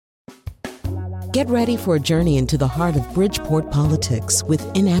Get ready for a journey into the heart of Bridgeport politics with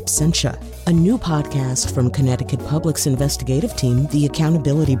In Absentia, a new podcast from Connecticut Public's investigative team, The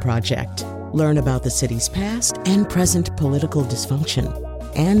Accountability Project. Learn about the city's past and present political dysfunction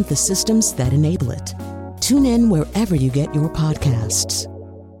and the systems that enable it. Tune in wherever you get your podcasts.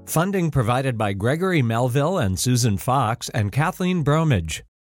 Funding provided by Gregory Melville and Susan Fox and Kathleen Bromage.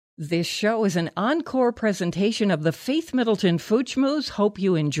 This show is an encore presentation of the Faith Middleton Food Schmooze. Hope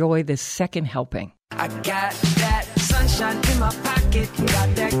you enjoy this second helping. I got that sunshine in my pocket,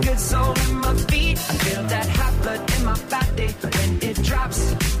 got that good soul in my feet. I feel that hot blood in my body when it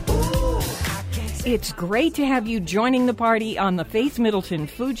drops. Ooh, I can't say. It's great to have you joining the party on the Faith Middleton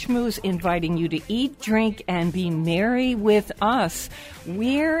Food Schmooze, inviting you to eat, drink, and be merry with us.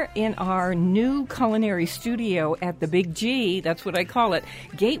 We're in our new culinary studio at the Big G, that's what I call it,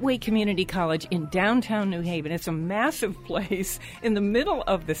 Gateway Community College in downtown New Haven. It's a massive place in the middle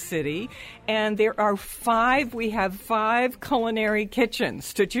of the city, and we have five culinary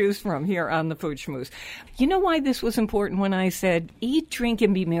kitchens to choose from here on the Food Schmooze. You know why this was important when I said eat, drink,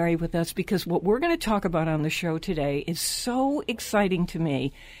 and be merry with us? Because what we're going to talk about on the show today is so exciting to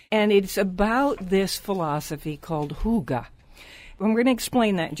me, and it's about this philosophy called hygge. I'm going to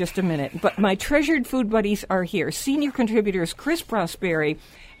explain that in just a minute. But my treasured food buddies are here. Senior contributors Chris Prosperi,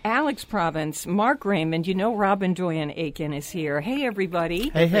 Alex Province, Mark Raymond. You know Robin Doyen Aiken is here. Hey, everybody.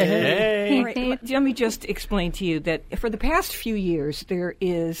 Hey. All right, let me just explain to you that for the past few years, there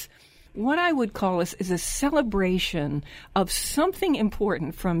is what I would call is a celebration of something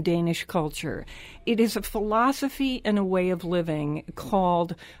important from Danish culture. It is a philosophy and a way of living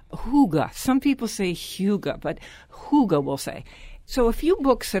called hygge. Some people say hygge, but hygge will say. So a few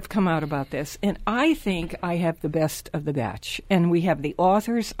books have come out about this, and I think I have the best of the batch. And we have the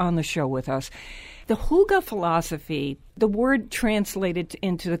authors on the show with us. The hygge philosophy, the word translated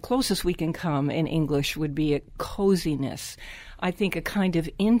into the closest we can come in English would be a coziness. I think a kind of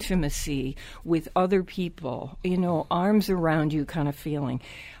intimacy with other people, arms around you kind of feeling.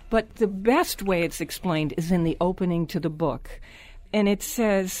 But the best way it's explained is in the opening to the book. And it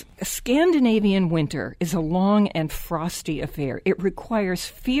says, a Scandinavian winter is a long and frosty affair. It requires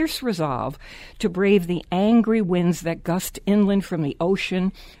fierce resolve to brave the angry winds that gust inland from the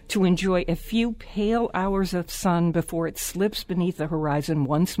ocean, to enjoy a few pale hours of sun before it slips beneath the horizon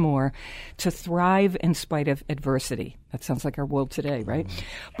once more, to thrive in spite of adversity. That sounds like our world today, right?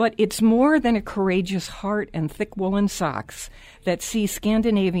 But it's more than a courageous heart and thick woolen socks that see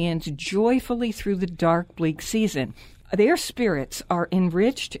Scandinavians joyfully through the dark, bleak season. Their spirits are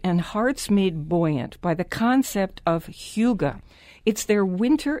enriched and hearts made buoyant by the concept of hygge. It's their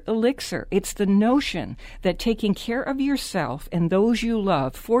winter elixir. It's the notion that taking care of yourself and those you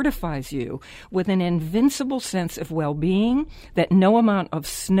love fortifies you with an invincible sense of well-being that no amount of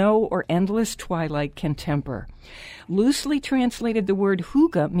snow or endless twilight can temper. Loosely translated, the word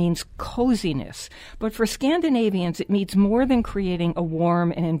hygge means coziness, but for Scandinavians, it means more than creating a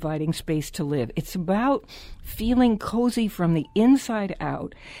warm and inviting space to live. It's about feeling cozy from the inside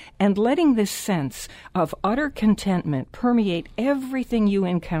out and letting this sense of utter contentment permeate everything you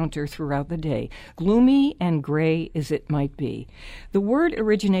encounter throughout the day, gloomy and gray as it might be. The word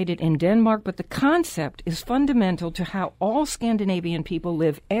originated in Denmark, but the concept is fundamental to how all Scandinavian people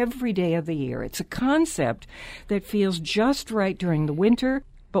live every day of the year. It's a concept that feels just right during the winter,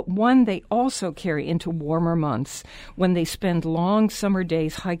 but one they also carry into warmer months when they spend long summer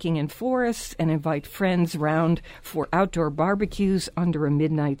days hiking in forests and invite friends round for outdoor barbecues under a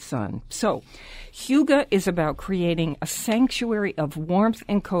midnight sun. So, hygge is about creating a sanctuary of warmth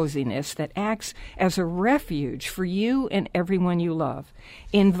and coziness that acts as a refuge for you and everyone you love.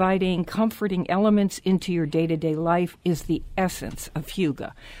 Inviting comforting elements into your day-to-day life is the essence of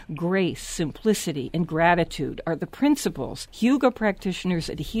hygge. Grace, simplicity, and gratitude are the principles hygge practitioners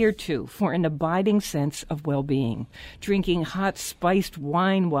adhere to for an abiding sense of well-being. Drinking hot, spiced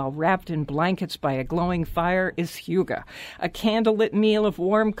wine while wrapped in blankets by a glowing fire is hygge. A candlelit meal of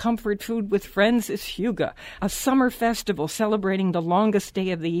warm comfort food with friends is hygge. A summer festival celebrating the longest day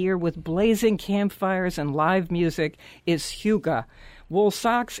of the year with blazing campfires and live music is hygge. Wool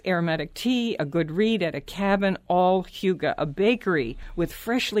socks, aromatic tea, a good read at a cabin, all hygge. A bakery with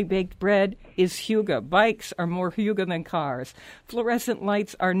freshly baked bread is hygge. Bikes are more hygge than cars. Fluorescent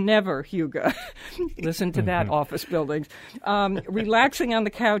lights are never hygge. Listen to that, office buildings. Relaxing on the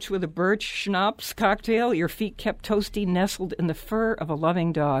couch with a birch schnapps cocktail, your feet kept toasty, nestled in the fur of a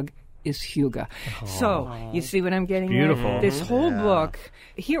loving dog is hygge. Oh. So, you see what I'm getting Beautiful. at? This whole book,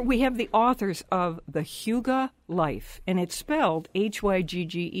 here we have the authors of The Hygge Life, and it's spelled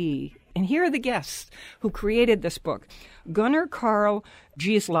Hygge, And here are the guests who created this book. Gunnar Karl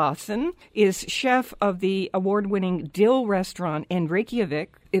Gislason is chef of the award-winning Dill restaurant in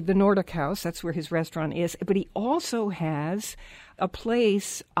Reykjavik, the Nordic House. That's where his restaurant is. But he also has a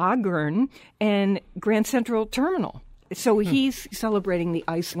place, Agern, and Grand Central Terminal. So he's celebrating the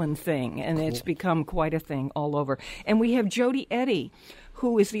Iceland thing, and it's become quite a thing all over. And we have Jody Eddy,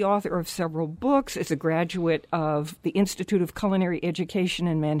 who is the author of several books, is a graduate of the Institute of Culinary Education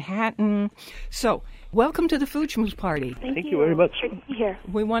in Manhattan. So, welcome to the Food Schmooze Party. Thank you very much. Great to be here.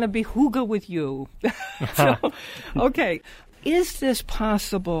 We want to be hygge with you. So, okay. Is this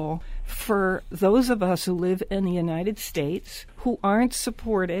possible for those of us who live in the United States who aren't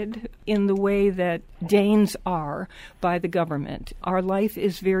supported in the way that Danes are by the government? Our life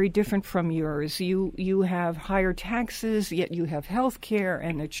is very different from yours. You have higher taxes, yet you have health care,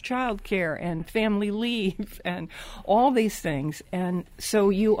 and it's child care and family leave and all these things. And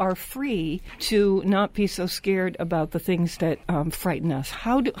so you are free to not be so scared about the things that frighten us.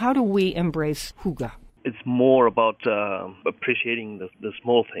 How do we embrace hygge? It's more about appreciating the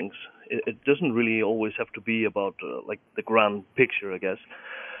small things. It doesn't really always have to be about like the grand picture, I guess.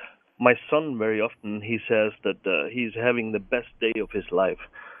 My son very often, he says that he's having the best day of his life.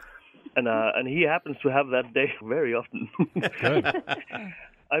 And he happens to have that day very often. Good.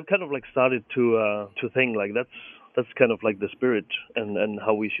 I've kind of like started to think like that's kind of like the spirit and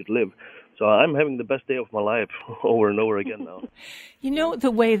how we should live. So I'm having the best day of my life over and over again now. You know,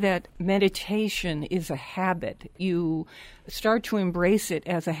 the way that meditation is a habit, you start to embrace it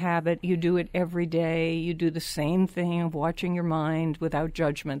as a habit. You do it every day. You do the same thing of watching your mind without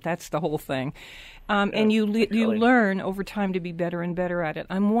judgment. That's the whole thing. And you learn over time to be better and better at it.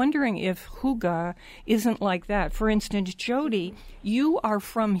 I'm wondering if hygge isn't like that. For instance, Jody, you are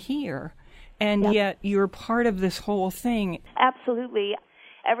from here, and yet you're part of this whole thing. Absolutely.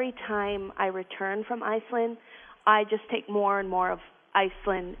 Every time I return from Iceland, I just take more and more of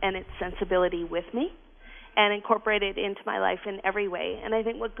Iceland and its sensibility with me and incorporate it into my life in every way. And I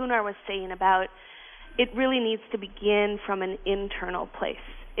think what Gunnar was saying about it really needs to begin from an internal place.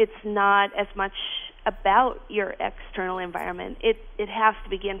 It's not as much about your external environment. It has to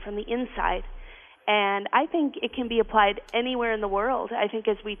begin from the inside. And I think it can be applied anywhere in the world. I think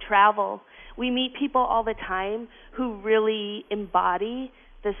as we travel, we meet people all the time who really embody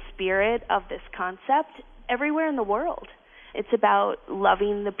the spirit of this concept everywhere in the world. It's about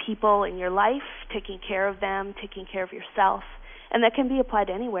loving the people in your life, taking care of them, taking care of yourself, and that can be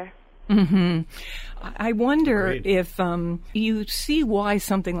applied anywhere. Mm-hmm. I wonder if you see why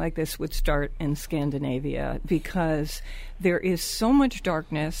something like this would start in Scandinavia, because there is so much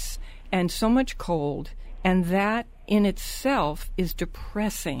darkness and so much cold, and that in itself is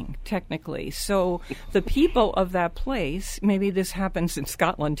depressing, technically. So the people of that place, maybe this happens in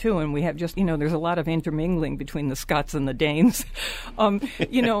Scotland too, and we have just, there's a lot of intermingling between the Scots and the Danes. What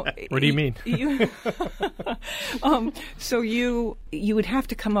do you mean? So you would have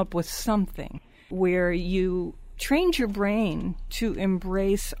to come up with something where you trained your brain to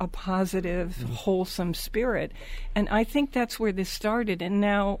embrace a positive, wholesome spirit. And I think that's where this started. And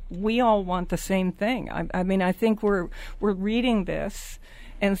now we all want the same thing. I mean, I think we're reading this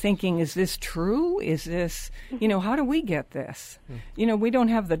and thinking, is this true? Is this, how do we get this? We don't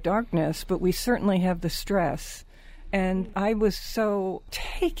have the darkness, but we certainly have the stress. And I was so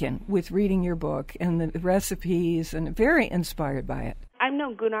taken with reading your book and the recipes and very inspired by it. I've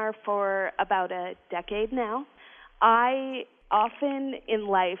known Gunnar for about a decade now. I often in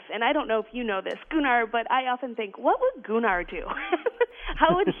life, and I don't know if you know this, Gunnar, but I often think, what would Gunnar do?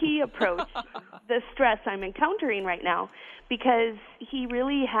 How would he approach the stress I'm encountering right now? Because he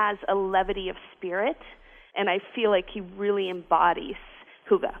really has a levity of spirit, and I feel like he really embodies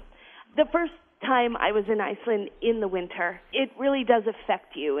hygge. The first time I was in Iceland in the winter, it really does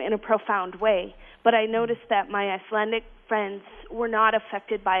affect you in a profound way. But I noticed that my Icelandic friends were not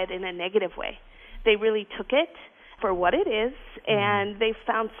affected by it in a negative way. They really took it for what it is, and they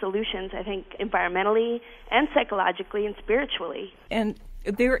found solutions, I think, environmentally and psychologically and spiritually. And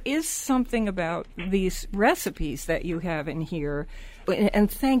there is something about these recipes that you have in here.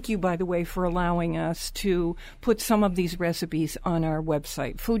 And thank you, by the way, for allowing us to put some of these recipes on our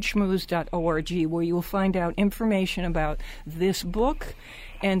website, foodschmooze.org, where you will find out information about this book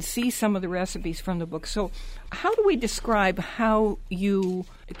and see some of the recipes from the book. So how do we describe how you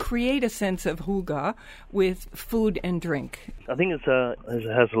create a sense of hygge with food and drink? I think it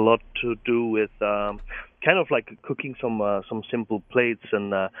has a lot to do with kind of like cooking some simple plates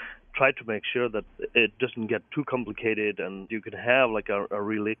and try to make sure that it doesn't get too complicated and you can have like a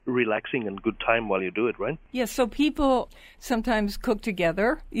really relaxing and good time while you do it, right? Yeah, so people sometimes cook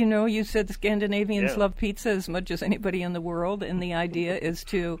together. You know, you said the Scandinavians love pizza as much as anybody in the world, and the idea is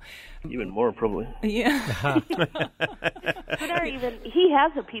to... Even more, probably. Yeah. He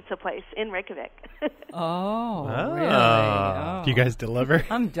has a pizza place in Reykjavik. Oh, really? Oh. Do you guys deliver?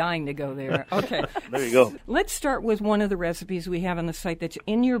 I'm dying to go there. Okay. There you go. Let's start with one of the recipes we have on the site that's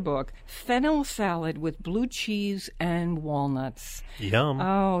in your book, fennel salad with blue cheese and walnuts. Yum.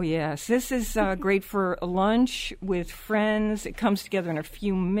 Oh, yes. This is great for lunch with friends. It comes together in a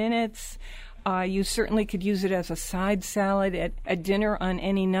few minutes. You certainly could use it as a side salad at dinner on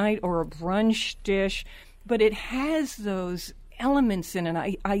any night or a brunch dish, but it has those elements in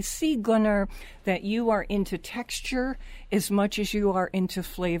it. I see, Gunnar, that you are into texture as much as you are into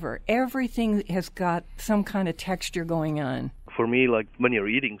flavor. Everything has got some kind of texture going on. For me, like when you're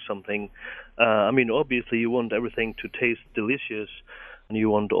eating something, obviously you want everything to taste delicious and you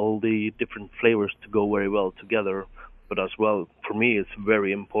want all the different flavors to go very well together. But as well, for me, it's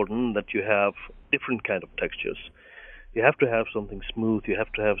very important that you have different kind of textures. You have to have something smooth, you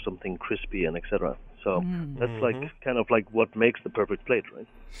have to have something crispy, and etc. So that's like kind of like what makes the perfect plate, right?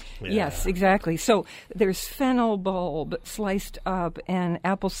 Yeah. Yes, exactly. So there's fennel bulb sliced up and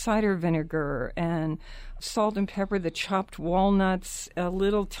apple cider vinegar and salt and pepper, the chopped walnuts, a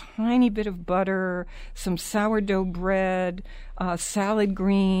little tiny bit of butter, some sourdough bread, salad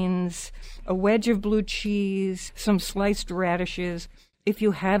greens, a wedge of blue cheese, some sliced radishes. If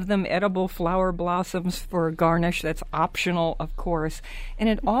you have them, edible flower blossoms for garnish. That's optional, of course. And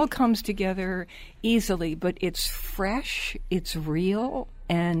it all comes together easily, but it's fresh, it's real,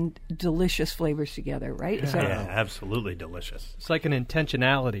 and delicious flavors together, right? Yeah, absolutely delicious. It's like an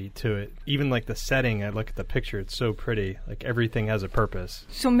intentionality to it. Even like the setting, I look at the picture, it's so pretty. Like everything has a purpose.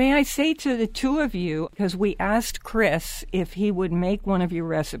 So may I say to the two of you, because we asked Chris if he would make one of your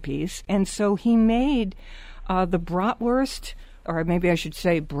recipes, and so he made the bratwurst, or maybe I should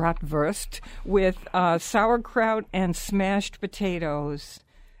say bratwurst, with sauerkraut and smashed potatoes.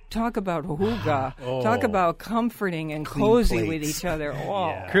 Talk about hygge. Talk about comforting and Clean cozy plates. with each other. Oh.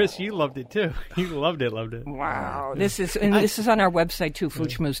 Yeah. Chris, you loved it too. You loved it. Wow. This is on our website too,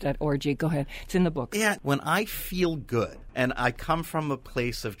 foodschmooze.org. Go ahead. It's in the book. Yeah, when I feel good, and I come from a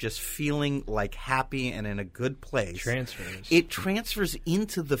place of just feeling like happy and in a good place, it transfers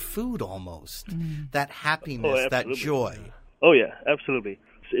into the food almost. That happiness, that joy. Oh, yeah, absolutely.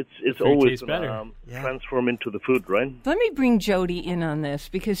 It's always going to transform into the food, right? Let me bring Jody in on this,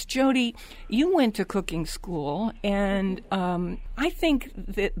 because Jody, you went to cooking school, and I think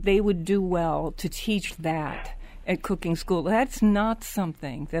that they would do well to teach that at cooking school. That's not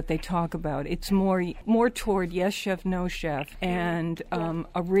something that they talk about. It's more toward yes chef, no chef, and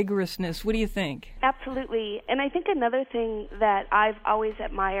a rigorousness. What do you think? Absolutely. And I think another thing that I've always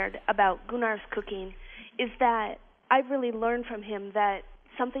admired about Gunnar's cooking is that I've really learned from him that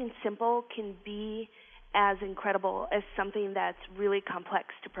something simple can be as incredible as something that's really complex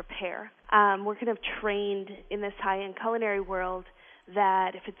to prepare. We're kind of trained in this high-end culinary world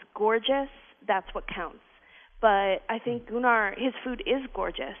that if it's gorgeous, that's what counts. But I think Gunnar, his food is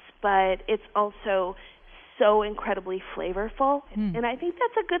gorgeous, but it's also so incredibly flavorful. And I think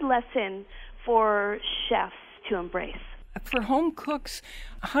that's a good lesson for chefs to embrace. For home cooks,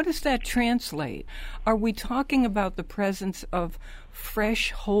 how does that translate? Are we talking about the presence of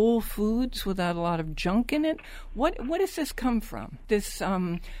fresh, whole foods without a lot of junk in it? What does this come from? This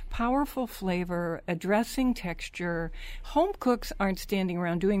powerful flavor, addressing texture. Home cooks aren't standing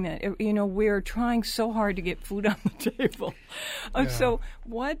around doing that. You know, we're trying so hard to get food on the table. So,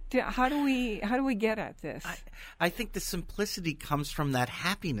 how do we get at this? I think the simplicity comes from that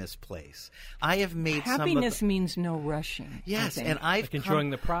happiness place. I have made happiness means no rushing. Yes, and I've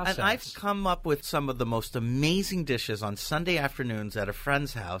enjoying the process. And I've come up with some of the most amazing dishes on Sunday afternoons at a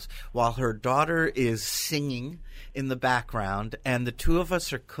friend's house while her daughter is singing in the background, and the two of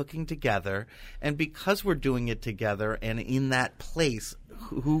us are cooking together. And because we're doing it together and in that place,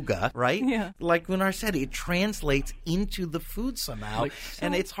 hygge, right? Yeah. Like Gunnar said, it translates into the food somehow,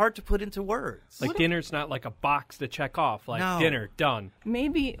 and it's hard to put into words. Like dinner's not like a box to check off, like dinner, done.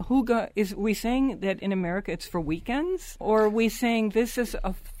 Maybe hygge, is we saying that in America it's for weekends? Or are we saying this is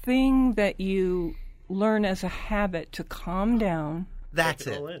a thing that you learn as a habit to calm down? That's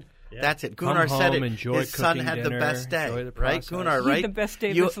it. Yeah. That's it. Gunnar said it. His son had dinner, the best day, right? Gunnar, right? The best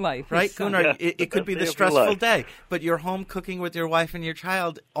day of his life. Right, Gunnar? It could be the stressful day, but you're home cooking with your wife and your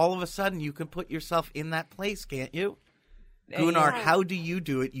child. All of a sudden, you can put yourself in that place, can't you? Gunnar, how do you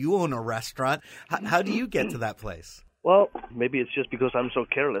do it? You own a restaurant. How do you get to that place? Well, maybe it's just because I'm so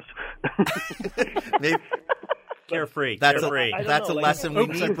careless. Maybe. Carefree. That's carefree. That's a lesson we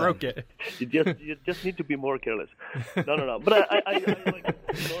need. I broke it. You just need to be more careless. No. But I like,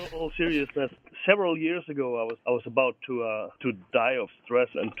 in all seriousness, several years ago, I was about to die of stress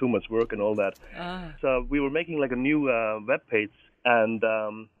and too much work and all that. So we were making like a new web page, and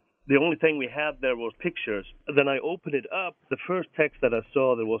the only thing we had there was pictures. Then I opened it up. The first text that I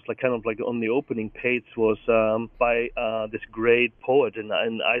saw that was like kind of like on the opening page was by this great poet in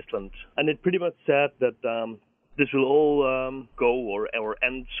Iceland, and it pretty much said that. This will all go or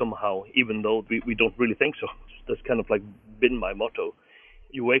end somehow, even though we don't really think so. That's kind of like been my motto.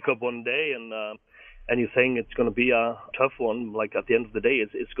 You wake up one day and you think it's going to be a tough one. Like at the end of the day,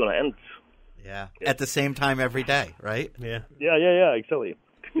 it's going to end. Yeah. At the same time every day, right? Yeah. Yeah. Exactly.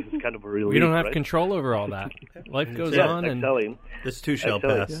 It's kind of a relief. We don't have right? control over all that. Life goes Yeah, on, and exactly. This too shall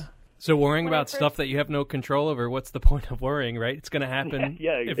Exactly. pass. Yeah. So worrying about stuff that you have no control over, what's the point of worrying, right? It's going to happen.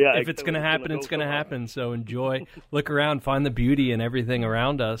 If it's going to happen, it's going to happen. So enjoy, look around, find the beauty in everything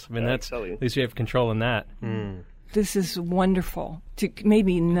around us. I mean, that's at least you have control in that. This is wonderful to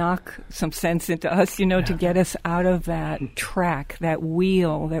maybe knock some sense into us, to get us out of that track, that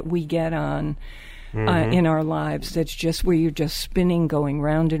wheel that we get on in our lives. That's just where you're just spinning, going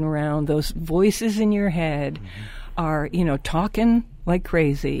round and round. Those voices in your head are, talking like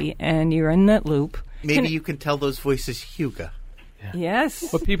crazy, and you're in that loop. Maybe you can tell those voices Huga.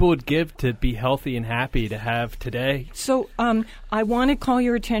 Yes. What people would give to be healthy and happy to have today. So I want to call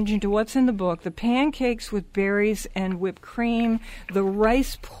your attention to what's in the book: the pancakes with berries and whipped cream, the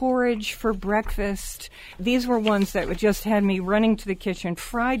rice porridge for breakfast. These were ones that just had me running to the kitchen.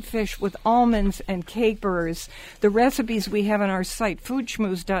 Fried fish with almonds and capers. The recipes we have on our site,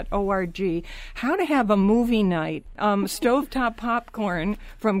 foodschmooze.org. How to have a movie night. Stovetop popcorn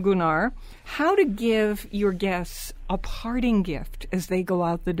from Gunnar. How to give your guests a parting gift as they go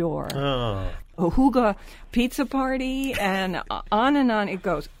out the door. A Huga pizza party, and on it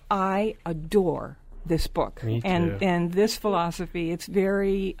goes. I adore this book. Me too. And this philosophy. It's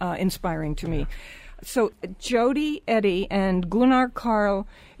very inspiring to me. So Jody Eddy and Gunnar Karl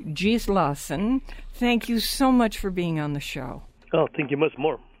Gislason, thank you so much for being on the show. Oh, thank you much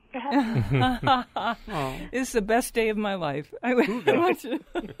more. This is the best day of my life. I want you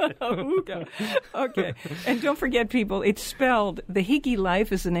Huga. Okay. And don't forget, people, it's spelled, The Hygge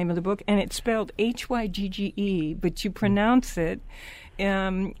Life is the name of the book, and it's spelled Hygge, but you pronounce it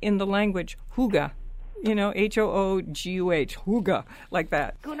in the language Huga. Hooguh, Huga, like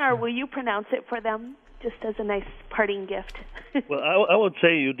that. Gunnar, will you pronounce it for them, just as a nice parting gift? Well, I would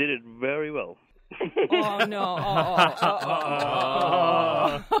say you did it very well. Oh, no.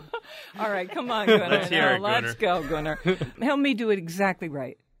 All right, come on, Gunnar. Let's hear it, Gunnar. Let's go, Gunnar. Help me do it exactly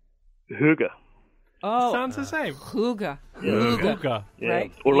right. Huga. Oh, Sounds the same. Huga. Huga. Yeah.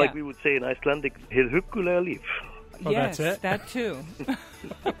 Right. Or like yeah. we would say in Icelandic, hir huggulega líf. Oh, Yes, that's it? that too.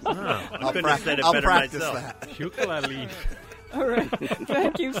 I couldn't have said it I'll better practice myself. that. Huga. All right.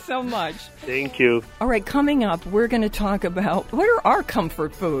 Thank you so much. Thank you. All right, coming up, we're going to talk about what are our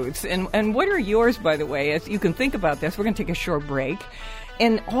comfort foods and what are yours, by the way. As you can think about this, we're going to take a short break.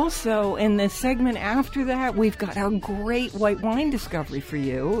 And also, in the segment after that, we've got a great white wine discovery for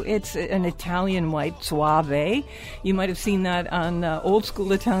you. It's an Italian white, Soave. You might have seen that on old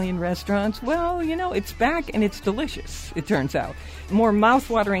school Italian restaurants. Well, it's back and it's delicious, it turns out. More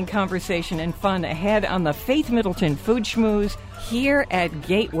mouth-watering conversation and fun ahead on the Faith Middleton Food Schmooze here at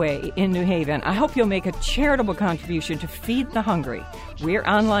Gateway in New Haven. I hope you'll make a charitable contribution to feed the hungry. We're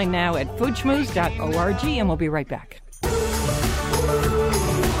online now at foodschmooze.org, and we'll be right back.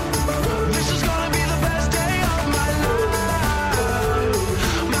 This is gonna be the best day of my life.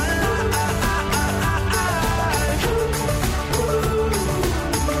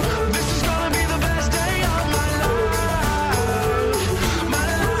 This is gonna be the best day of my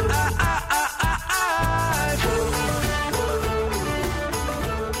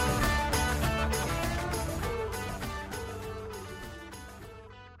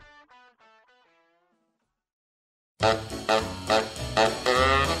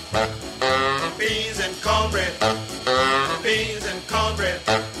Beans and cornbread. Beans and cornbread.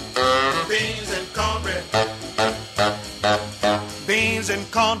 Beans and cornbread. Beans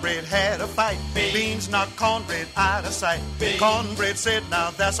and cornbread had a fight. Beans knocked cornbread out of sight. Cornbread said,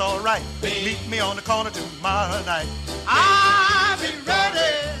 now that's all right. Meet me on the corner tomorrow night. I'll be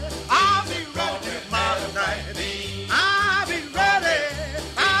ready. I'll be ready tomorrow night. I'll be ready.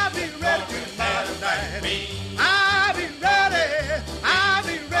 I'll be ready tomorrow night. I'll be ready. I'll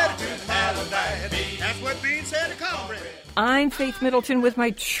be ready tomorrow night. That's what Beans said to cornbread. I'm Faith Middleton with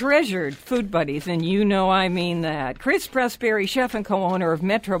my treasured food buddies, and you know I mean that. Chris Pressberry, chef and co-owner of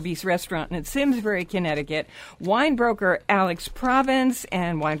Metro Beast Restaurant in Simsbury, Connecticut, wine broker Alex Province,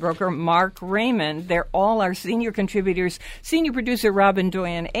 and wine broker Mark Raymond. They're all our senior contributors. Senior producer Robin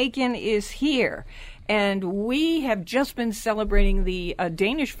Doyen Aiken is here. And we have just been celebrating the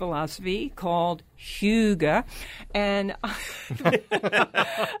Danish philosophy called hygge, and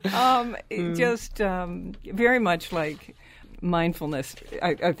very much like mindfulness,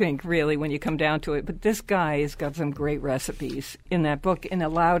 I think, really, when you come down to it. But this guy has got some great recipes in that book and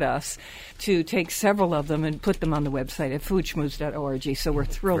allowed us to take several of them and put them on the website at foodschmooze.org. So we're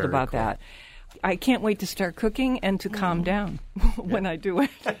thrilled about that. I can't wait to start cooking and to calm down when I do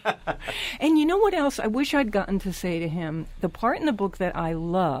it. And you know what else I wish I'd gotten to say to him? The part in the book that I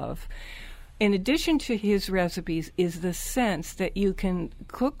love, in addition to his recipes, is the sense that you can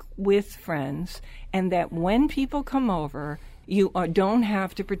cook with friends and that when people come over, you don't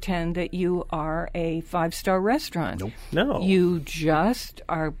have to pretend that you are a 5-star restaurant. Nope. No. You just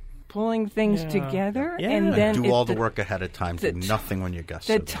are pulling things together, and then do all the work ahead of time. Do nothing when your guests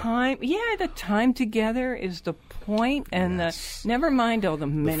are there. The time together is the point, and never mind all the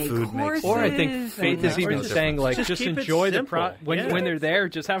many courses. Or I think Faith is even saying, like, just enjoy the when they're there.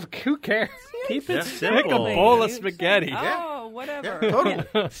 Just have who cares? Keep it simple. Make a bowl of spaghetti. Oh, whatever. Yeah,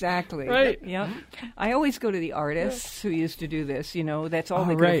 totally. Exactly. Right. Yep. I always go to the artists who used to do this. You know, that's all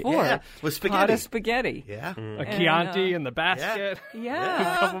they could afford. Yeah. With spaghetti. Pot of spaghetti. Yeah. A Chianti in the basket.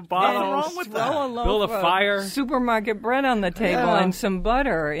 Yeah. A couple bottles. wrong with that? Build a fire. Supermarket bread on the table and some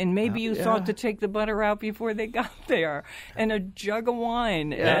butter. And maybe you thought to take the butter out before they got there. And a jug of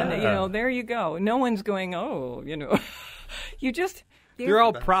wine. Yeah. And, there you go. No one's going, you just... You're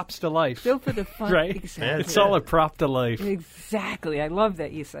all props to life. Go for the fun. Right? Exactly. It's all a prop to life. Exactly. I love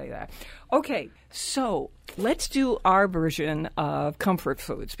that you say that. Okay, so let's do our version of comfort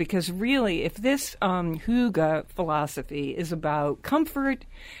foods, because really, if this hygge philosophy is about comfort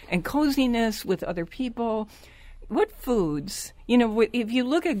and coziness with other people, what foods, if you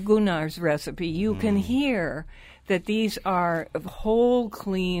look at Gunnar's recipe, you can hear that these are whole,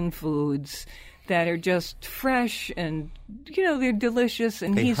 clean foods that are just fresh and, they're delicious.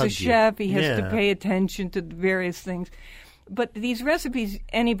 And he's a chef. He has to pay attention to the various things. But these recipes,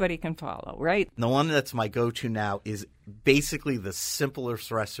 anybody can follow, right? The one that's my go-to now is basically the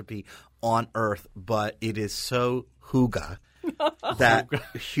simplest recipe on earth, but it is so hygge.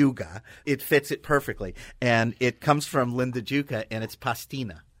 Hygge, it fits it perfectly. And it comes from Linda Juca, and it's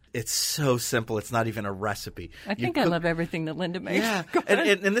pastina. It's so simple. It's not even a recipe. I think I love everything that Linda makes. Yeah,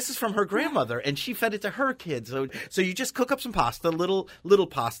 and this is from her grandmother, and she fed it to her kids. So you just cook up some pasta, little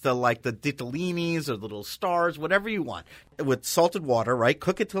pasta like the ditallinis or little stars, whatever you want, with salted water, right?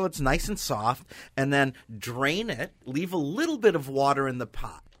 Cook it till it's nice and soft, and then drain it. Leave a little bit of water in the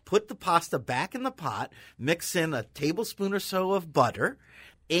pot. Put the pasta back in the pot. Mix in a tablespoon or so of butter,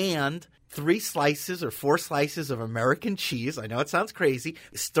 and 3 slices or 4 slices of American cheese. I know it sounds crazy.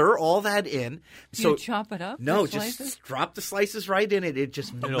 Stir all that in. Do you chop it up? No, just drop the slices right in it. It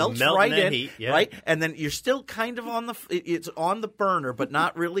just melts right in, heat, right? And then you're still kind of it's on the burner, but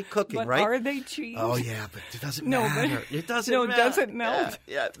not really cooking, but right? Are they cheese? Oh, yeah, but it doesn't matter. It doesn't matter. Does it melt?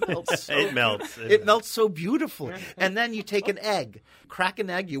 Yeah, it melts. It melts. It melts so beautifully. And then you take an egg, crack an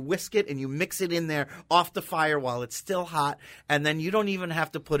egg, you whisk it, and you mix it in there off the fire while it's still hot. And then you don't even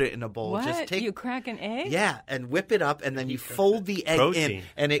have to put it in a bowl. What? Just take you crack an egg? Yeah, and whip it up, and then you fold the egg in,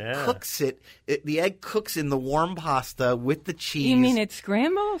 and it cooks it. The egg cooks in the warm pasta with the cheese. You mean it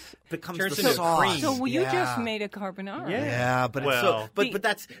scrambles? Becomes Turns the into sauce. cream. So you just made a carbonara. Yeah, but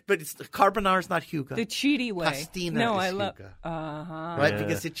it's carbonara is not hygge. The cheaty way. Pastina no, is I love. hygge. Right,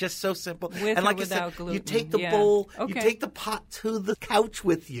 because it's just so simple. With and like or I said, gluten. you take the bowl, you take the pot to the couch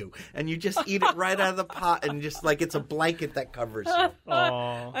with you, and you just eat it right out of the pot, and just like it's a blanket that covers you.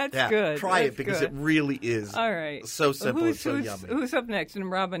 That's good. Try it because it really is. All right. So simple and so yummy. Who's up next? And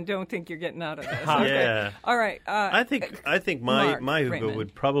Robin, don't think you're getting out of this. Yeah. All right. I think my hygge Raymond.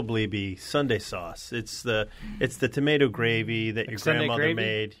 would probably be Sunday sauce. It's the tomato gravy that your grandmother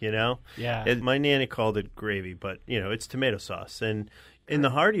made. Yeah. My nanny called it gravy, but it's tomato sauce. And in the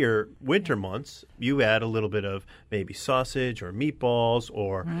hardier winter months, you add a little bit of maybe sausage or meatballs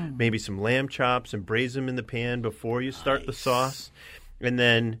or maybe some lamb chops and braise them in the pan before you start the sauce. And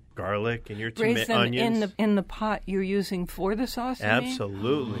then garlic and your onions. in the pot you're using for the sauce?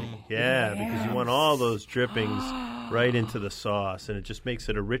 Absolutely. Yeah, because you want all those drippings right into the sauce, and it just makes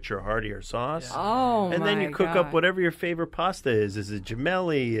it a richer, heartier sauce. Oh, and then you cook up whatever your favorite pasta is. Is it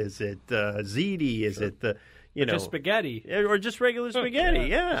gemelli? Is it ziti? Is it the just spaghetti? Or just regular spaghetti?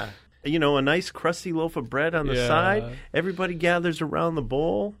 Yeah. a nice crusty loaf of bread on the side. Everybody gathers around the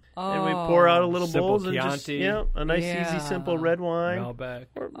bowl. And we pour out a little bowls and just a nice, easy, simple red wine, Malbec,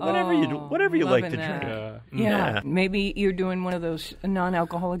 or whatever you like to drink. Yeah, maybe you're doing one of those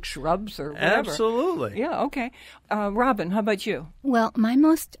non-alcoholic shrubs or whatever. Absolutely. Yeah. Okay. Robin, how about you? Well, my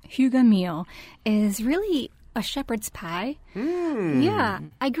most hygge meal is really a shepherd's pie. Yeah,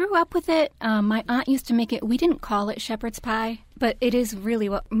 I grew up with it. My aunt used to make it. We didn't call it shepherd's pie, but it is really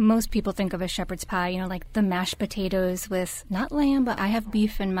what most people think of as shepherd's pie. Like the mashed potatoes with not lamb, but I have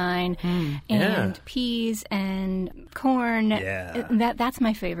beef in mine, and peas and corn. Yeah. That's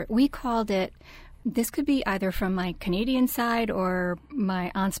my favorite. We called it. This could be either from my Canadian side or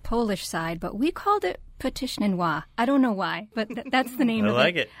my aunt's Polish side, but we called it Petition Noir. I don't know why, but that's the name of it. I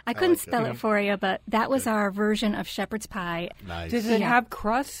like it. I couldn't spell it for you, but that was our version of shepherd's pie. Nice. Does it have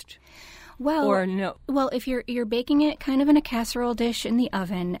crust? Well, or no? Well, if you're baking it kind of in a casserole dish in the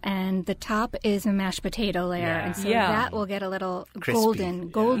oven, and the top is a mashed potato layer, and so that will get a little crispy. golden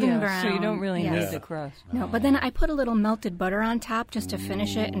brown. So you don't really need the crust. No, but then I put a little melted butter on top just to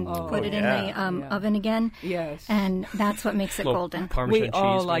finish it and put it in the oven again. Yes, and that's what makes it golden. Parmesan we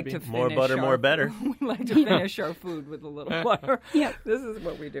all cheese, like maybe. to finish more butter, more better. We like to finish our food with a little butter. Yeah, this is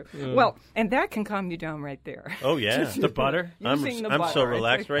what we do. Well, and that can calm you down right there. Oh yeah, the butter. I'm so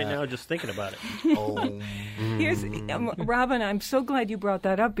relaxed right now just thinking about it. Here's Robin. I'm so glad you brought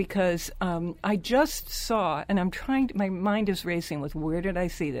that up because I just saw, and my mind is racing with where did I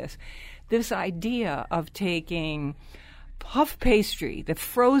see this? This idea of taking puff pastry, the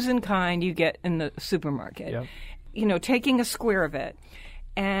frozen kind you get in the supermarket. Yep. Taking a square of it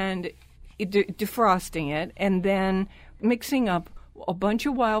and defrosting it, and then mixing up a bunch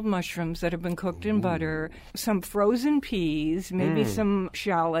of wild mushrooms that have been cooked in butter, some frozen peas, maybe some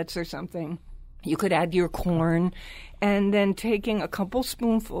shallots or something. You could add your corn, and then taking a couple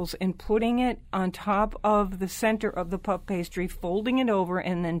spoonfuls and putting it on top of the center of the puff pastry, folding it over,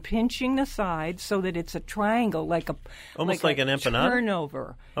 and then pinching the sides so that it's a triangle, almost like an empanada?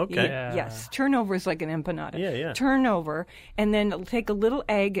 Turnover. Okay. Yes, turnover is like an empanada. Yeah. Turnover, and then take a little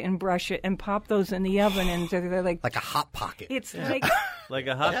egg and brush it and pop those in the oven, and they're like a Hot Pocket. It's like like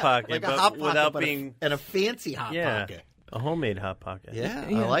a Hot Pocket, like but a Hot Pocket, without but being and a fancy Hot Pocket. A homemade Hot Pocket. Yeah,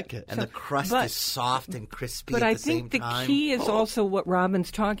 I like it. And the crust is soft and crispy but at I the same think time. the key is also what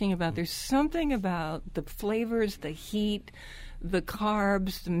Robin's talking about. There's something about the flavors, the heat, the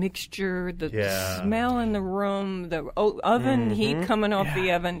carbs, the mixture, the smell in the room, the oven heat coming off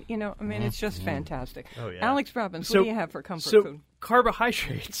the oven. It's just fantastic. Oh, yeah. Alex Robbins, what do you have for comfort food?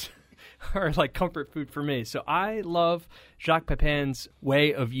 Carbohydrates are like comfort food for me. So I love Jacques Pepin's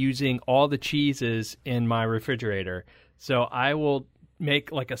way of using all the cheeses in my refrigerator. So I will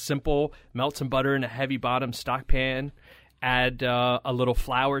make like a simple melt some butter in a heavy bottom stock pan, add a little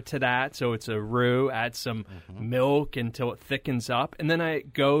flour to that so it's a roux, add some milk until it thickens up. And then I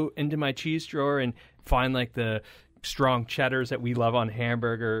go into my cheese drawer and find like the strong cheddars that we love on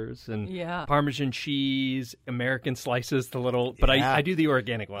hamburgers and Parmesan cheese, American slices, the little. But I do the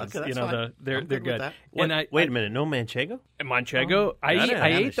organic ones. Okay, they're good. And wait a minute, no manchego? Manchego? I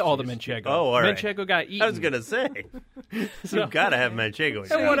ate all the manchego. Oh, all right. Manchego got eaten. I was gonna say, you've got to have manchego.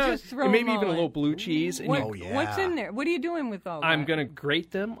 And maybe even a little blue cheese. And What's in there? What are you doing with all that? I'm gonna grate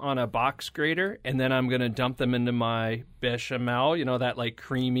them on a box grater, and then I'm gonna dump them into my bechamel. That like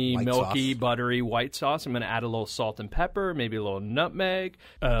creamy, milky, buttery white sauce. I'm gonna add a little salt and pepper, maybe a little nutmeg,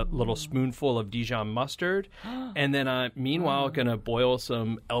 a little spoonful of Dijon mustard, and then I'm meanwhile gonna boil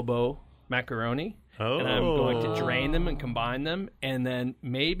some elbow macaroni. And I'm going to drain them and combine them, and then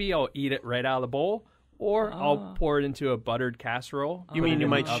maybe I'll eat it right out of the bowl, or I'll pour it into a buttered casserole. You mean you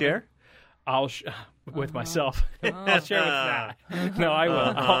might share? I'll with myself. I'll share with Matt. No, I will.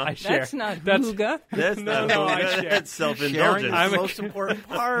 I share. That's not hygge. That's no, I share. That's self-indulgence. Sharing is the most important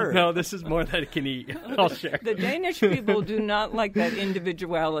part. No, this is more than I can eat. I'll share. The Danish people do not like that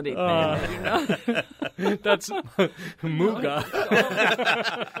individuality thing. That's muga.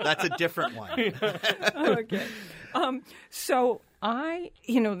 That's a different one. Okay. So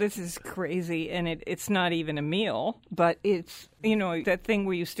this is crazy, and it's not even a meal, but it's, that thing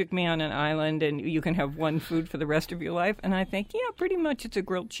where you stick me on an island and you can have one food for the rest of your life. And I think, pretty much it's a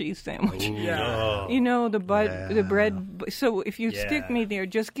grilled cheese sandwich. Ooh, yeah. The bread. So if you stick me there,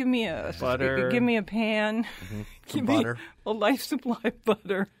 just give me a butter. Give me a pan. Give me a life supply of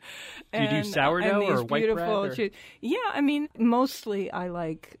butter. Do you do sourdough or white bread? Yeah, I mean, mostly I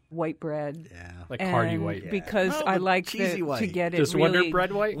like white bread. Yeah. Like hearty white. Because I like to get it Just really Wonder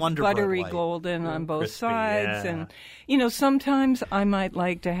Bread white? buttery golden on both crispy, sides. yeah. And, sometimes I might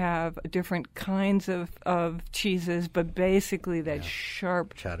like to have different kinds of cheeses, but basically that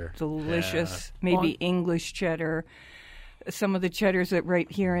sharp, cheddar, delicious, maybe English cheddar. Some of the cheddars that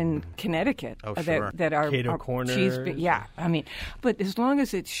right here in Connecticut that are Cato Corners. cheese. Yeah, I mean, but as long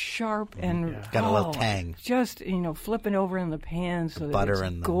as it's sharp and got a little tang, just flipping over in the pan so that butter it's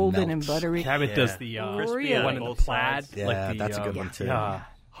and golden and buttery. Cabot does the crispy one in the plaid. Yeah, like the, that's a good one too.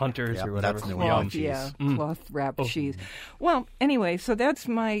 Hunters or whatever. That's New Cloth, England cheese. cloth wrapped cheese. Well, anyway, so that's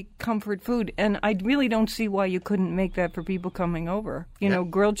my comfort food, and I really don't see why you couldn't make that for people coming over.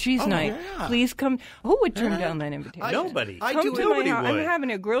 Grilled cheese night. Yeah. Please come. Who would turn down that invitation? Nobody. Come to my house. I'm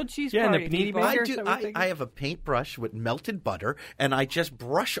having a grilled cheese party. and the panini people. beans. I have a paintbrush with melted butter, and I just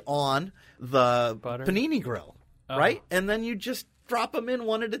brush on the panini grill, right? And then you just drop them in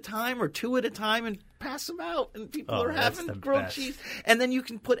one at a time or two at a time and pass them out, and people are having grilled cheese. And then you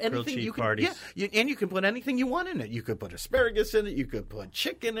can put anything you can, and you can put anything you want in it. You could put asparagus in it, you could put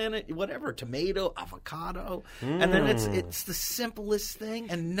chicken in it, whatever, tomato, avocado, and then it's the simplest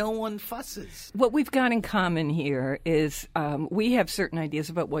thing, and no one fusses. What we've got in common here is we have certain ideas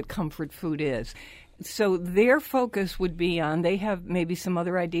about what comfort food is. So their focus would be on, they have maybe some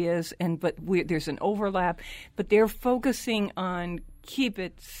other ideas, but there's an overlap, but they're focusing on keep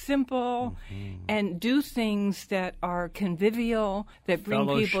it simple and do things that are convivial, that bring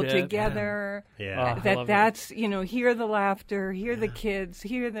people together. Yeah. That's, hear the laughter, hear the kids,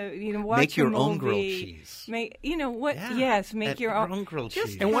 hear the, watch Make your a movie. own grilled cheese. Make your own grilled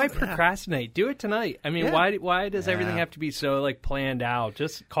cheese. And why procrastinate? Do it tonight. I mean, why does everything have to be so planned out?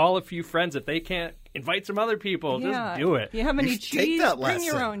 Just call a few friends. If they can't, invite some other people. Just do it. You have any cheese? Bring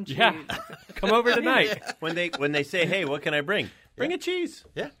your own cheese. Yeah. Come over tonight. When they say, hey, what can I bring? Bring a cheese.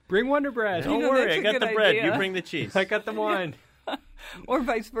 Yeah. Bring Wonder Bread. Don't worry, I got the bread. Idea. You bring the cheese. I got the wine. Or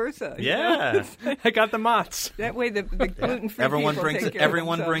vice versa. Yeah. I got the motts. That way the gluten-free Everyone people brings take care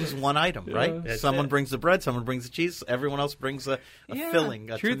everyone of brings one item, right? Someone brings the bread, someone brings the cheese, everyone else brings a filling,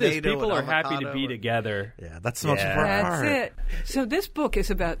 a Truth tomato, is, people an are happy to avocado, be together. Yeah, that's the most important part. That's it. So this book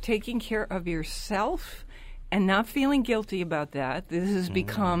is about taking care of yourself and not feeling guilty about that. This has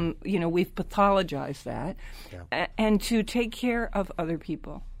become, we've pathologized that. Yeah. And to take care of other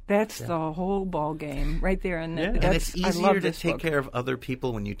people. That's the whole ball game right there. And it's easier to take care of other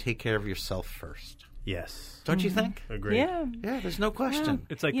people when you take care of yourself first. Yes. Don't you think? Agreed. Yeah. Yeah, there's no question. Yeah.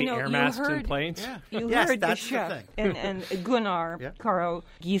 It's like the air masks and planes. Yeah. You heard the chef and Gunnar Karo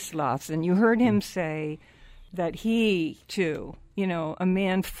Gislas, and you heard him say that he, too, a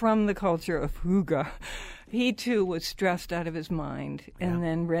man from the culture of Hygge, he, too, was stressed out of his mind and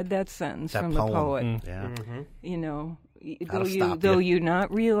then read that sentence from the poet. Though you're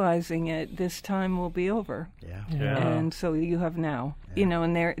not realizing it, this time will be over. Yeah. And so you have now.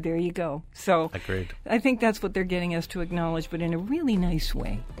 And there you go. So agreed. I think that's what they're getting us to acknowledge, but in a really nice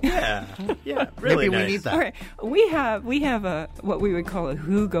way. Yeah. Yeah. Really Maybe nice. we need that. All right. We have a what we would call a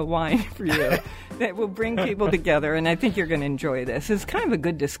Hygge wine for you that will bring people together, and I think you're going to enjoy this. It's kind of a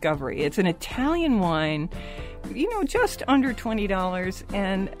good discovery. It's an Italian wine, just under $20,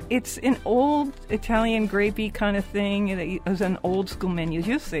 and it's an old Italian grapey kind of thing. It was an old school menu.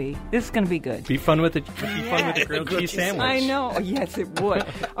 You'll see. This is going to be good. Be fun with the grilled cheese sandwich. I know. Yes, it would.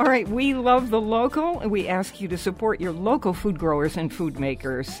 All right. We love the local, and we ask you to support your local food growers and food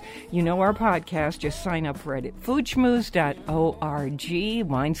makers. Our podcast. Just sign up for it at foodschmooze.org.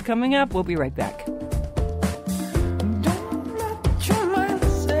 Wine's coming up. We'll be right back.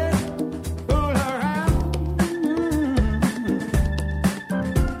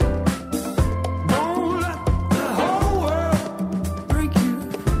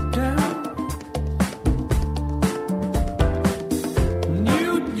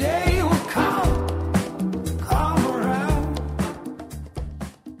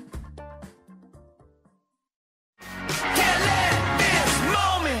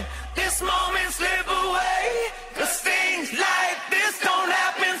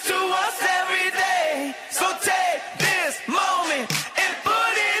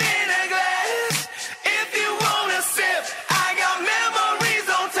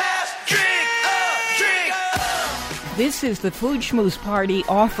 This is the Food Schmooze Party,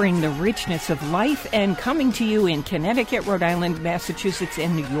 offering the richness of life and coming to you in Connecticut, Rhode Island, Massachusetts,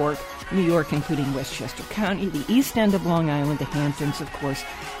 and New York. New York, including Westchester County, the East End of Long Island, the Hamptons, of course.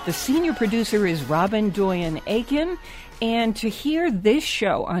 The senior producer is Robin Doyen-Aiken. And to hear this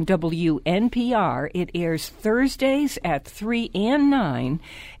show on WNPR, it airs Thursdays at 3 and 9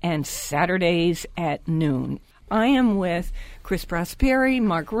 and Saturdays at noon. I am with Chris Prosperi,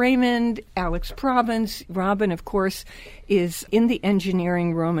 Mark Raymond, Alex Province. Robin, of course, is in the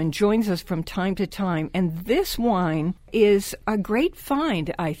engineering room and joins us from time to time. And this wine is a great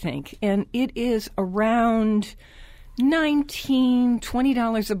find, I think. And it is around $19,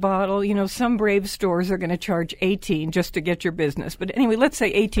 $20 a bottle. You know, some brave stores are going to charge $18 just to get your business. But anyway, let's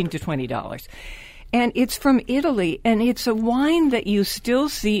say $18 to $20. And it's from Italy, and it's a wine that you still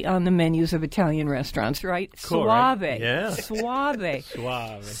see on the menus of Italian restaurants, right? Cool, Suave. Right? Yeah. Suave.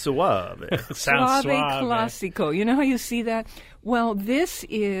 Suave. Suave. Sounds suave. Classico. You know how you see that? Well, this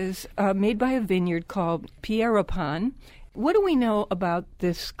is made by a vineyard called Pieropan. What do we know about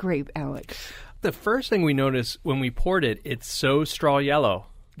this grape, Alex? The first thing we notice when we poured it, it's so straw yellow.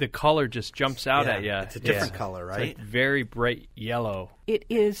 The color just jumps out at you. It's a different color, right? It's like very bright yellow. It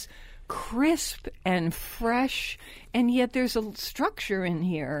is crisp and fresh, and yet there's a structure in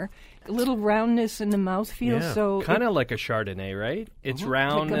here, a little roundness in the mouthfeel. Yeah. So kind of like a Chardonnay, right? It's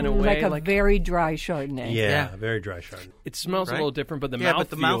round in a way. Like a very dry Chardonnay. Yeah, very dry Chardonnay. It smells a little different, but the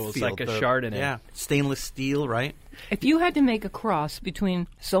mouthfeel is like a Chardonnay. Yeah, stainless steel, right? If you had to make a cross between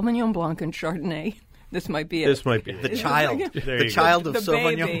Sauvignon Blanc and Chardonnay, this might be it. This might be the child. The child of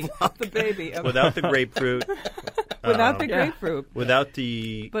Sauvignon Blanc. The baby. Without the grapefruit. Without the grapefruit. Without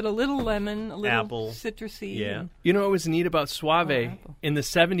the But a little lemon, a little apple. citrusy. Yeah. You know what was neat about Suave? In the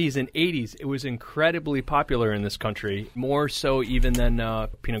 70s and 80s, it was incredibly popular in this country, more so even than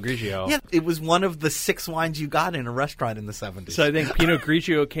Pinot Grigio. Yeah, it was one of the 6 wines you got in a restaurant in the 70s. So I think Pinot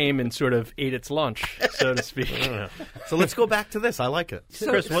Grigio came and sort of ate its lunch, so to speak. So let's go back to this. I like it.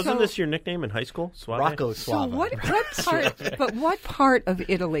 Chris, wasn't this your nickname in high school? Suave? Rocco Suave. So what part of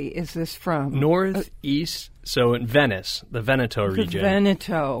Italy is this from? Northeast. So in Venice, the Veneto region.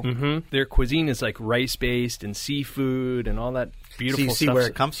 Veneto. Mm-hmm. Their cuisine is like rice-based and seafood and all that beautiful stuff. So you see where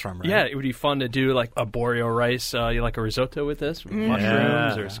it comes from, right? Yeah, it would be fun to do like a Borio rice, like a risotto with this, with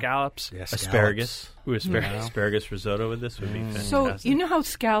mushrooms or scallops. Yeah, asparagus. Ooh, Asparagus risotto with this would be fantastic. So you know how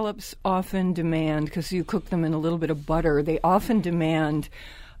scallops often demand, because you cook them in a little bit of butter, they often demand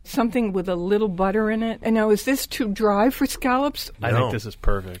something with a little butter in it. And now, is this too dry for scallops? I think this is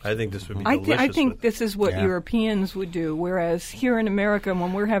perfect. I think this would be delicious. I think this is what Europeans would do, whereas here in America,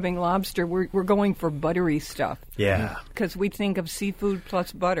 when we're having lobster, we're going for buttery stuff. Yeah. Because we think of seafood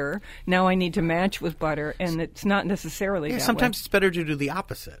plus butter. Now I need to match with butter, and it's not necessarily that sometimes way. it's better to do the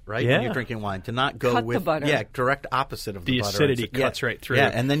opposite, right? Yeah. When you're drinking wine, to not go Cut with the butter. Yeah, direct opposite of the butter. The acidity cuts right through.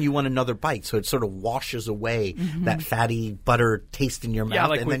 Yeah, and then you want another bite, so it sort of washes away that fatty butter taste in your mouth,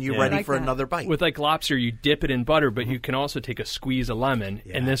 like and then you're ready for another bite. With like lobster, you dip it in butter, but you can also take a squeeze of lemon,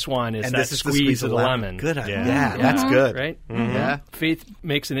 and this one is this squeeze of the lemon. Good idea. Yeah, that's good. Right? Mm-hmm. Yeah. Faith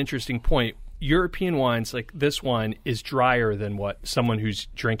makes an interesting point. European wines, like this wine, is drier than what someone who's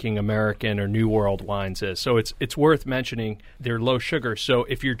drinking American or New World wines is. So it's worth mentioning they're low sugar. So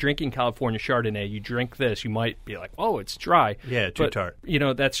if you're drinking California Chardonnay, you drink this, you might be like, oh, it's dry. Yeah, too tart. You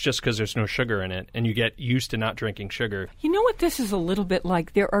know, that's just because there's no sugar in it, and you get used to not drinking sugar. You know what this is a little bit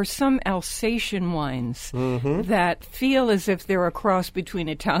like? There are some Alsatian wines that feel as if they're a cross between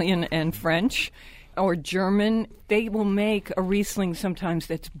Italian and French or German. They will make a Riesling sometimes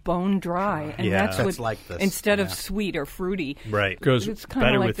that's bone dry, and that's what, like this. Instead of sweet or fruity. Right. Goes It's kinda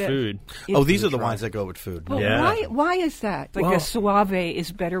better like with that. food. These are the wines that go with food. But Yeah. why is that? Like the Suave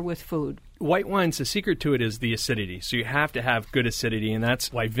is better with food. White wines, the secret to it is the acidity. So you have to have good acidity, and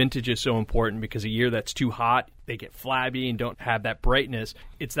that's why vintage is so important, because a year that's too hot, they get flabby and don't have that brightness.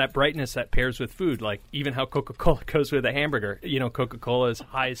 It's that brightness that pairs with food, like even how Coca-Cola goes with a hamburger. You know, Coca-Cola is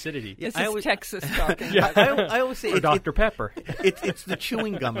high acidity. This is Texas talking. I always say Or Dr. Pepper. It's the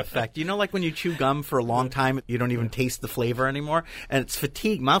chewing gum effect. You know, like when you chew gum for a long time, you don't even taste the flavor anymore, and it's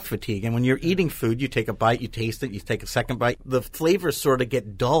fatigue, mouth fatigue. And when you're eating food, you take a bite, you taste it, you take a second bite, the flavors sort of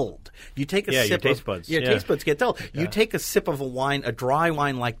get dulled. You take a sip your taste buds. Your taste buds get dulled. You take a sip of a wine, a dry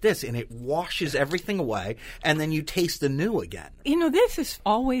wine like this, and it washes everything away, and then you taste anew again. You know, this is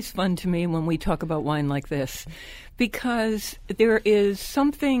always fun to me when we talk about wine like this, because there is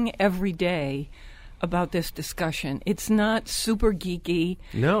something every day about this discussion. It's not super geeky.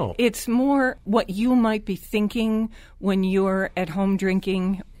 No. It's more what you might be thinking when you're at home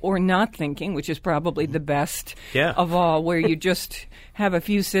drinking or not thinking, which is probably the best of all, where you just have a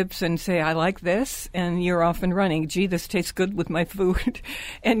few sips and say, I like this, and you're off and running. Gee, this tastes good with my food,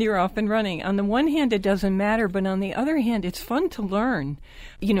 and you're off and running. On the one hand, it doesn't matter, but on the other hand, it's fun to learn.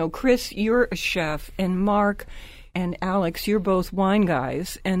 You know, Chris, you're a chef, and Mark and Alex, you're both wine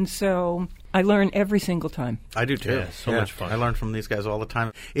guys, and so I learn every single time. I do too. Yeah, so much fun. I learn from these guys all the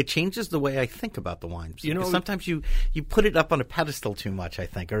time. It changes the way I think about the wines. You know, sometimes you put it up on a pedestal too much, I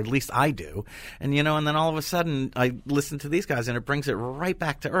think, or at least I do. And and then all of a sudden I listen to these guys and it brings it right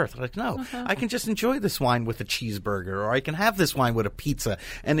back to earth. Like, no, I can just enjoy this wine with a cheeseburger, or I can have this wine with a pizza,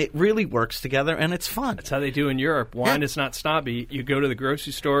 and it really works together and it's fun. That's how they do in Europe. Wine is not snobby. You go to the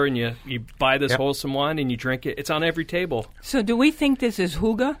grocery store and you buy this wholesome wine and you drink it. It's on every table. So do we think this is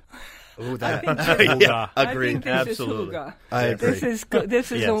hygge? Ooh, that agreed. Absolutely. I agree.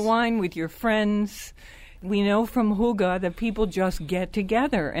 This is a wine with your friends. We know from hygge that people just get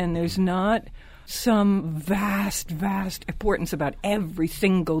together, and there's not some vast importance about every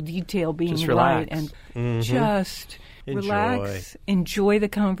single detail being just right, relax. and just relax, enjoy the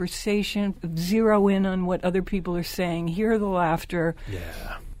conversation, zero in on what other people are saying, hear the laughter.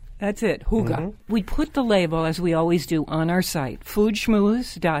 Yeah. That's it, hygge. We put the label, as we always do, on our site,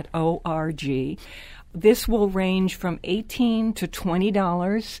 foodschmooze.org. This will range from $18 to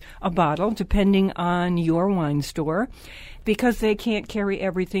 $20 a bottle, depending on your wine store. Because they can't carry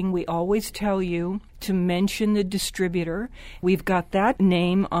everything, we always tell you to mention the distributor. We've got that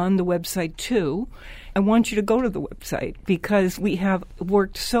name on the website, too. I want you to go to the website because we have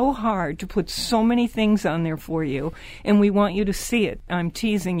worked so hard to put so many things on there for you, and we want you to see it. I'm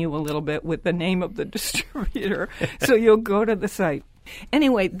teasing you a little bit with the name of the distributor, so you'll go to the site.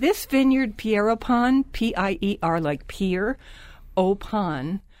 Anyway, this vineyard, Pierre Opon, P-I-E-R, like Pierre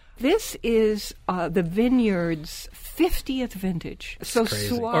Opon, this is the vineyard's 50th vintage. So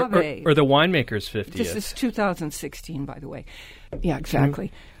Suave. Or the winemaker's 50th. This is 2016, by the way. Yeah,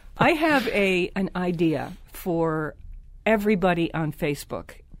 exactly. I have an idea for everybody on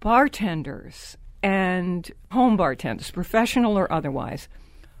Facebook, bartenders and home bartenders, professional or otherwise.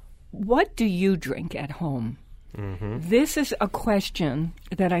 What do you drink at home? This is a question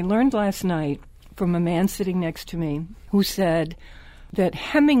that I learned last night from a man sitting next to me who said that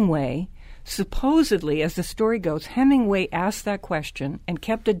Hemingway, supposedly, as the story goes, Hemingway asked that question and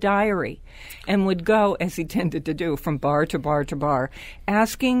kept a diary and would go, as he tended to do, from bar to bar to bar,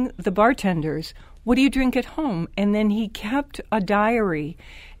 asking the bartenders, what do you drink at home? And then he kept a diary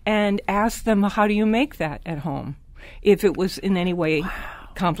and asked them, how do you make that at home? If it was in any way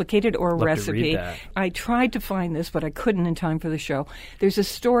complicated or a recipe. I tried to find this, but I couldn't in time for the show. There's a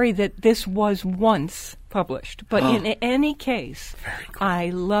story that this was once published, but in any case, cool. I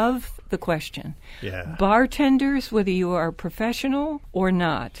love the question. Yeah. Bartenders, whether you are professional or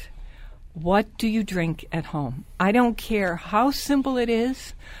not, what do you drink at home? I don't care how simple it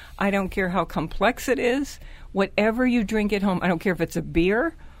is. I don't care how complex it is. Whatever you drink at home, I don't care if it's a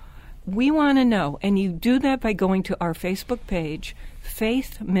beer. We want to know, and you do that by going to our Facebook page,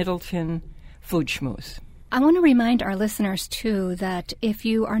 Faith Middleton Food Schmooze. I want to remind our listeners, too, that if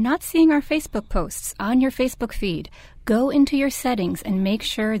you are not seeing our Facebook posts on your Facebook feed, go into your settings and make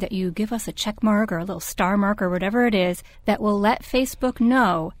sure that you give us a check mark or a little star mark or whatever it is that will let Facebook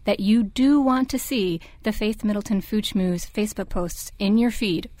know that you do want to see the Faith Middleton Food Schmooze Facebook posts in your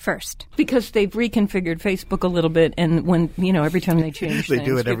feed first. Because they've reconfigured Facebook a little bit, and when, every time they change they things,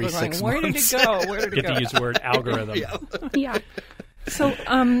 do it every 6 months. Where did it go? Where did it go? Get to use the word algorithm. Yeah. So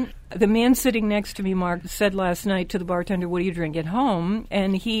the man sitting next to me, Mark, said last night to the bartender, what do you drink at home?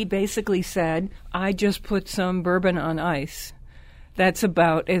 And he basically said, I just put some bourbon on ice. That's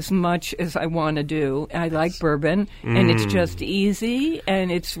about as much as I want to do. I like bourbon, and it's just easy,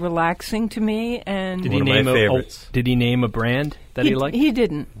 and it's relaxing to me. And Did he name a brand that he liked? He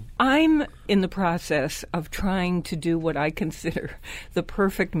didn't. I'm in the process of trying to do what I consider the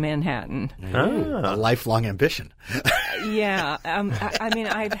perfect Manhattan. A lifelong ambition. Yeah.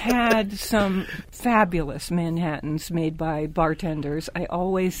 I've had some fabulous Manhattans made by bartenders. I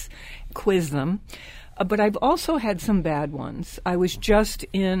always quiz them. But I've also had some bad ones. I was just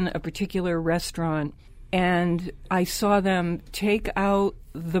in a particular restaurant, and I saw them take out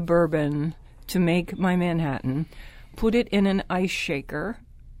the bourbon to make my Manhattan, put it in an ice shaker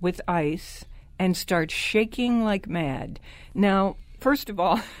with ice, and start shaking like mad. Now, first of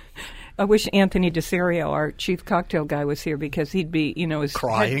all, I wish Anthony DeSerio, our chief cocktail guy, was here because he'd be, his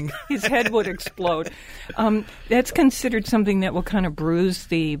crying. His head would explode. That's considered something that will kind of bruise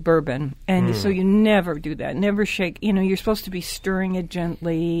the bourbon, and so you never do that. Never shake. You're supposed to be stirring it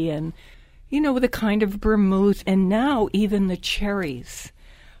gently, and with a kind of vermouth, and now even the cherries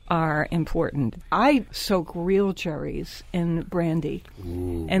are important. I soak real cherries in brandy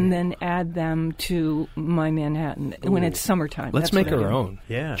and then add them to my Manhattan when it's summertime. Let's make our own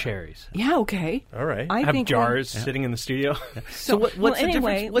cherries. Yeah, okay. All right. I have jars sitting in the studio. So what's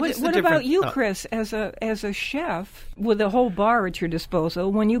anyway, what about you, Chris, as a chef with a whole bar at your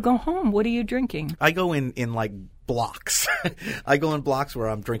disposal? When you go home, what are you drinking? I go in like blocks. I go in blocks where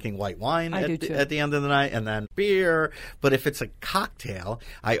I'm drinking white wine at the end of the night and then beer. But if it's a cocktail,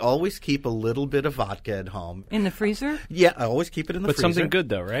 I always keep a little bit of vodka at home. In the freezer? Yeah, I always keep it in the freezer. But something good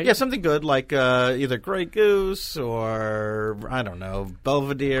though, right? Yeah, something good like either Grey Goose or, I don't know,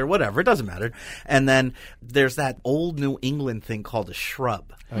 Belvedere, whatever. It doesn't matter. And then there's that old New England thing called a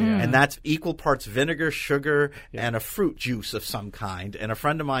shrub. Oh, yeah. And that's equal parts vinegar, sugar, and a fruit juice of some kind. And a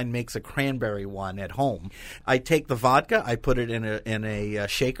friend of mine makes a cranberry one at home. I take the vodka, I put it in a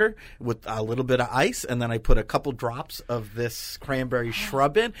shaker with a little bit of ice, and then I put a couple drops of this cranberry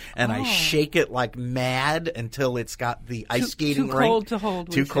shrub in, and I shake it like mad until it's got the ice skating ring. Too cold to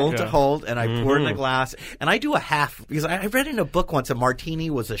hold. Too cold to hold, and I pour it in a glass. And I do a half, because I read in a book once a martini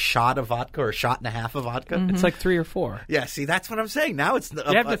was a shot of vodka or a shot and a half of vodka. Mm-hmm. It's like 3 or 4. Yeah, see, that's what I'm saying. Now it's...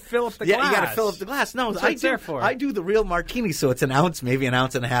 You have to fill up the glass. Yeah, you got to fill up the glass. No, I do the real martini, so it's an ounce, maybe an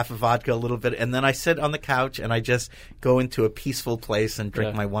ounce and a half of vodka, a little bit, and then I sit on the couch and I just go into a peaceful place and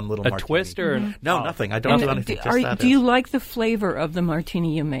drink my one little martini. A twist or... No, nothing. I don't do anything. Do you like the flavor of the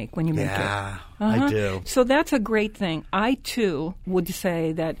martini you make when you make it? Yeah, I do. So that's a great thing. I, too, would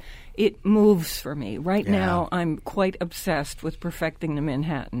say that it moves for me. Right now, I'm quite obsessed with perfecting the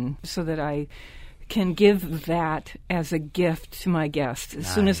Manhattan so that I can give that as a gift to my guests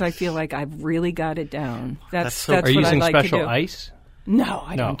as soon as I feel like I've really got it down. That's Are you what I using like to do. special ice? No,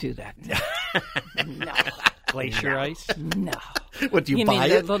 I don't do that. No. Glacier ice? No. What, do you buy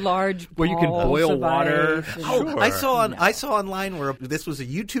mean it? The large where you can boil water? Oh, I saw online where this was a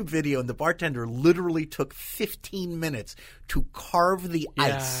YouTube video, and the bartender literally took 15 minutes to carve the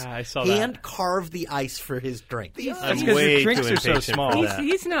ice. I saw Hand carve the ice for his drink. That's because your drinks are so small.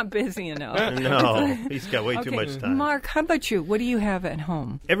 He's not busy enough. No, he's got way too much time. Mark, how about you? What do you have at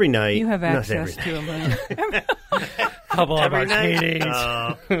home? Every night. You have access to a couple of martinis.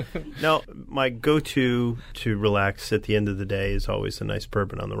 No, my go-to to relax at the end of the day is always a nice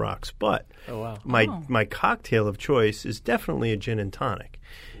bourbon on the rocks. But my cocktail of choice is definitely a gin and tonic.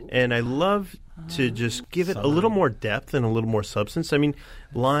 And I love to just give it a little more depth and a little more substance. I mean,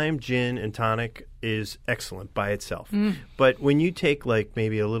 lime, gin, and tonic is excellent by itself. But when you take like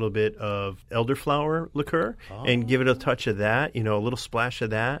maybe a little bit of elderflower liqueur and give it a touch of that, a little splash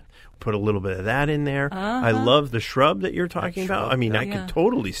of that, put a little bit of that in there. I love the shrub that you're talking about. I mean, I could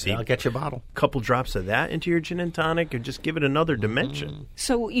totally see. I'll get you a bottle. A couple drops of that into your gin and tonic and just give it another dimension.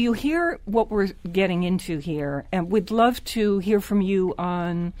 So you hear what we're getting into here, and we'd love to hear from you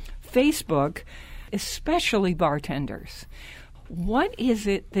on Facebook, especially bartenders. What is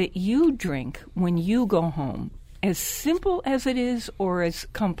it that you drink when you go home? As simple as it is or as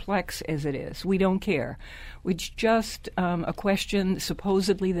complex as it is, we don't care. It's just a question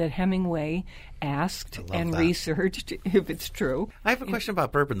supposedly that Hemingway asked and researched, if it's true. I have a question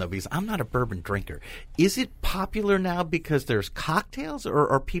about bourbon, though, because I'm not a bourbon drinker. Is it popular now because there's cocktails, or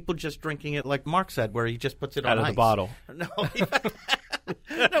are people just drinking it like Mark said, where he just puts it on out of the bottle? No.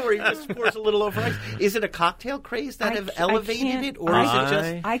 No, where he just pours a little over ice. Is it a cocktail craze that have elevated it, or is it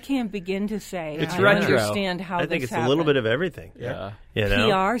just... I can't begin to say. It's I retro. understand how I think this it's a little bit of everything. Yeah.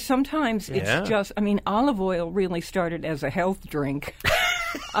 PR, sometimes it's just... I mean, olive oil really started as a health drink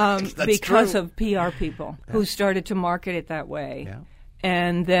because of PR people who started to market it that way. Yeah.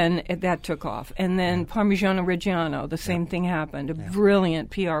 And then that took off. And then Parmigiano Reggiano, the same thing happened. A brilliant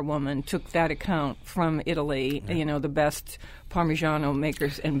PR woman took that account from Italy, the best Parmigiano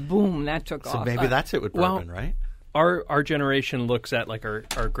makers, and boom, that took off. So maybe that's it with bourbon, right? Our generation looks at like our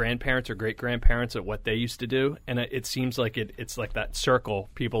grandparents or great-grandparents at what they used to do, and it seems like it's like that circle.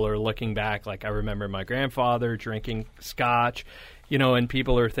 People are looking back, like I remember my grandfather drinking scotch, and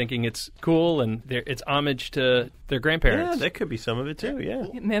people are thinking it's cool, and it's homage to their grandparents. Yeah, that could be some of it too,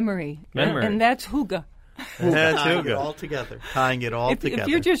 Memory. And that's hygge. That's Tying it all together. If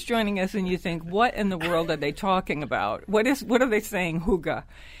you're just joining us and you think, what in the world are they talking about? What are they saying, hygge?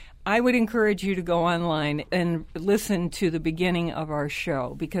 I would encourage you to go online and listen to the beginning of our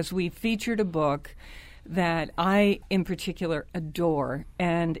show, because we featured a book that I, in particular, adore.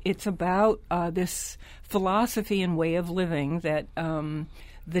 And it's about this philosophy and way of living that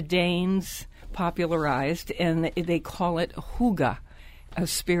the Danes popularized, and they call it hygge, a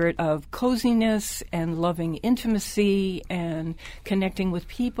spirit of coziness and loving intimacy and connecting with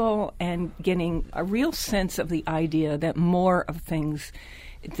people and getting a real sense of the idea that more of things,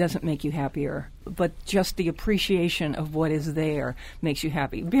 it doesn't make you happier, but just the appreciation of what is there makes you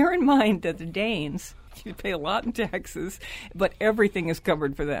happy. Bear in mind that the Danes, you pay a lot in taxes, but everything is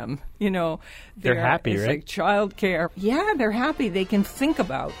covered for them. They're happy, right? Like child care. Yeah, they're happy. They can think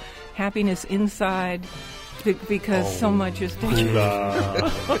about happiness inside because so much is taken.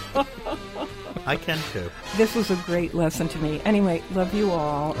 I can too. This was a great lesson to me. Anyway, love you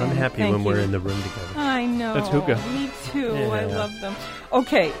all. I'm happy when we're in the room together. I know. That's hygge. Me too. Yeah. I love them.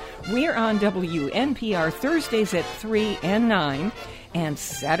 Okay, we're on WNPR Thursdays at 3 and 9. And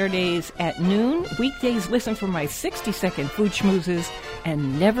Saturdays at noon. Weekdays, listen for my 60-second food schmoozes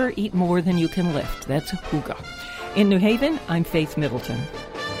and never eat more than you can lift. That's hygge. In New Haven, I'm Faith Middleton.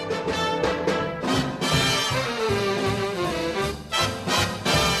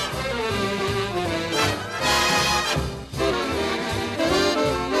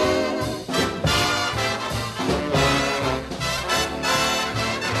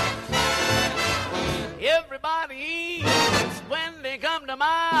 Everybody eats when they come to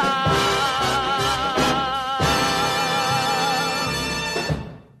mind.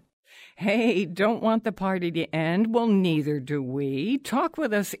 Hey, don't want the party to end? Well, neither do we. Talk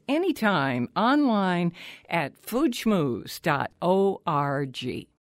with us anytime online at foodschmooze.org.